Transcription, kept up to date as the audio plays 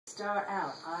start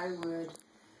out, I would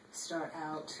start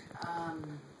out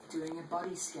doing a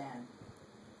body scan,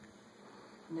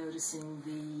 noticing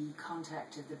the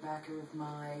contact of the back of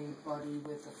my body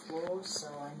with the floor. So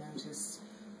I notice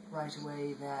right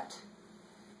away that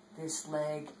this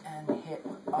leg and hip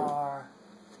are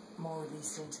more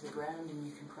released into the ground, and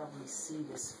you can probably see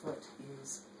this foot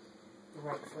is, the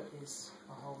right foot is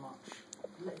a whole notch.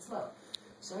 It's low.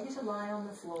 So I get to lie on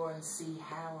the floor and see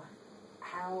how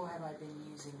have I been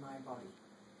using my body.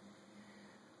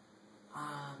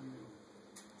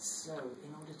 So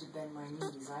in order to bend my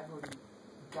knees, I've already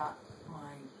got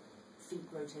my feet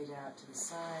rotated out to the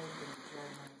side and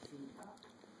drag my feet up.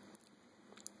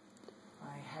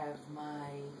 I have my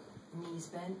knees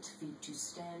bent, feet to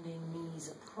standing,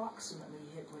 knees approximately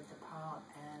hip width apart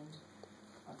and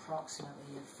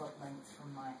approximately a foot length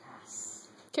from my ass.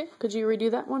 Okay, could you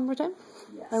redo that one more time?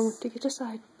 Yes. I want to get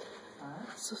aside.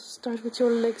 So start with your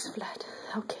legs flat.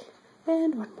 Okay,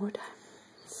 and one more time.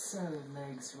 So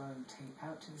legs rotate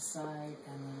out to the side,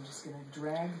 and I'm just going to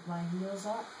drag my heels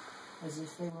up as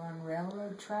if they were on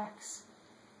railroad tracks,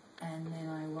 and then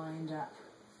I wind up.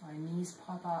 My knees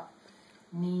pop up,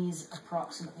 knees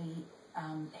approximately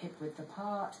hip width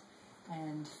apart,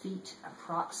 and feet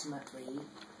approximately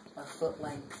a foot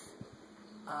length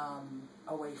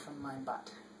away from my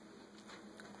butt.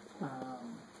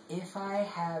 If I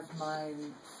have my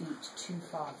feet too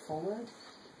far forward,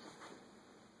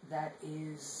 that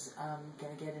is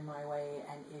going to get in my way,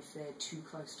 and if they're too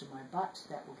close to my butt,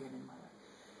 that will get in my way.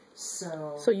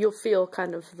 So you'll feel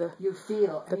kind of the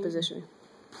positioning.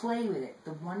 Play with it.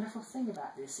 The wonderful thing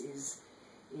about this is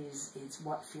it's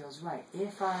what feels right.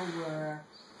 If I were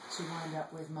to wind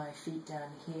up with my feet down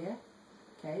here,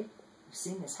 okay, I've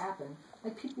seen this happen,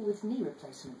 like people with knee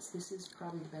replacements, this is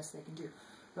probably the best they can do.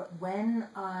 But when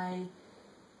I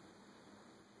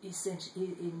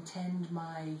essentially intend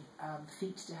my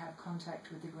feet to have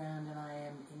contact with the ground, and I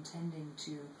am intending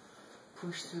to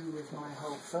push through with my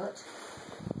whole foot,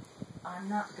 I'm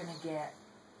not going to get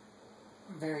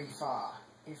very far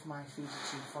if my feet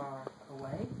are too far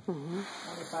away. And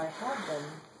if I have them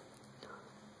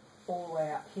all the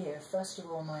way up here, first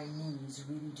of all, my knees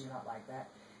really do not like that,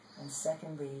 and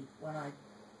secondly, when I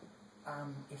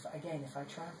if I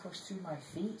try and push through my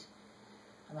feet,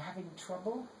 I'm having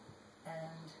trouble,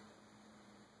 and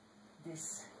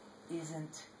this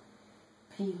isn't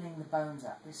peeling the bones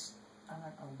up. This, I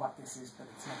don't know what this is, but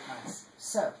it's not nice.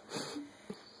 So,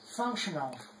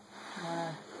 functional.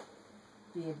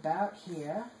 Be about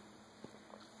here,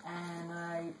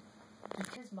 and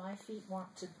because my feet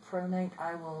want to pronate,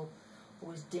 I will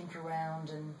always dink around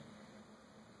and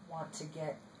want to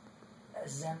get a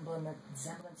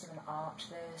semblance of an arch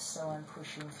there, so I'm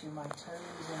pushing through my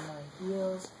toes and my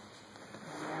heels.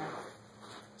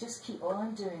 And all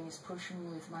I'm doing is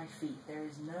pushing with my feet. There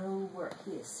is no work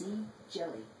here. See?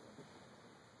 Jelly.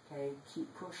 Okay,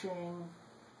 keep pushing.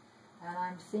 And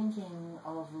I'm thinking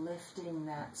of lifting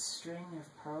that string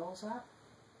of pearls up.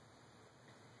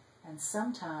 And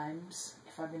sometimes,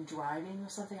 if I've been driving or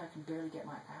something, I can barely get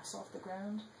my ass off the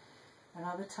ground. And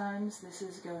other times, this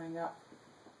is going up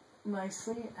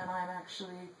nicely, and I'm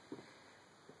actually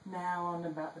now on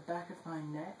about the back of my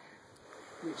neck,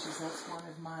 that's one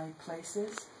of my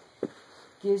places.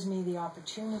 Gives me the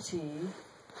opportunity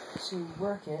to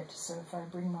work it. So if I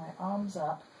bring my arms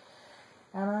up,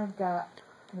 and I'm going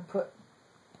to put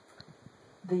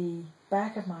the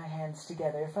back of my hands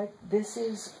together. This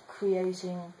is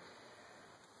creating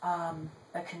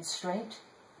a constraint,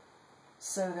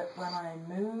 so that when I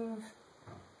move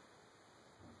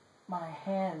my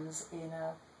hands in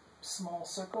a small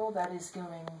circle, that is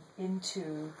going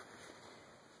into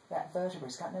that vertebra.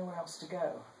 It's got nowhere else to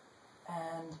go.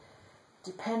 And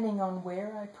depending on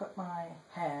where I put my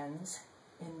hands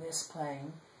in this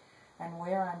plane and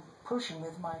where I'm pushing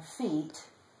with my feet,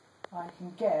 I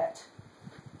can get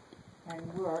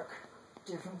and work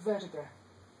different vertebrae.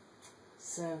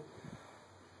 So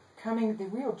the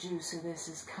real juice of this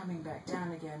is coming back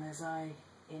down again as I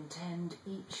intend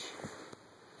each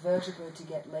vertebra to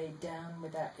get laid down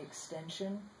with that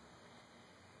extension.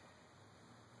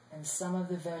 And some of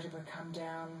the vertebrae come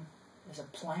down as a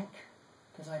plank,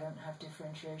 because I don't have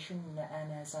differentiation,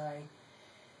 and as I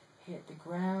hit the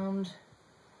ground,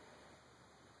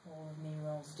 all of me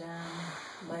rolls down,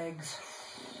 legs,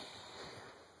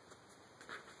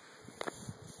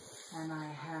 and I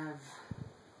have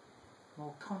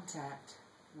more contact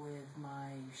with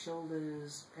my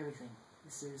shoulders, everything.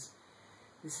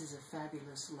 This is a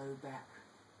fabulous low back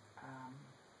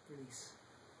release.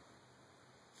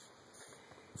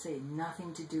 Say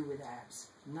nothing to do with abs.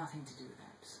 Nothing to do with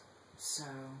abs. So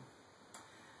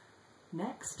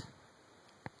Next,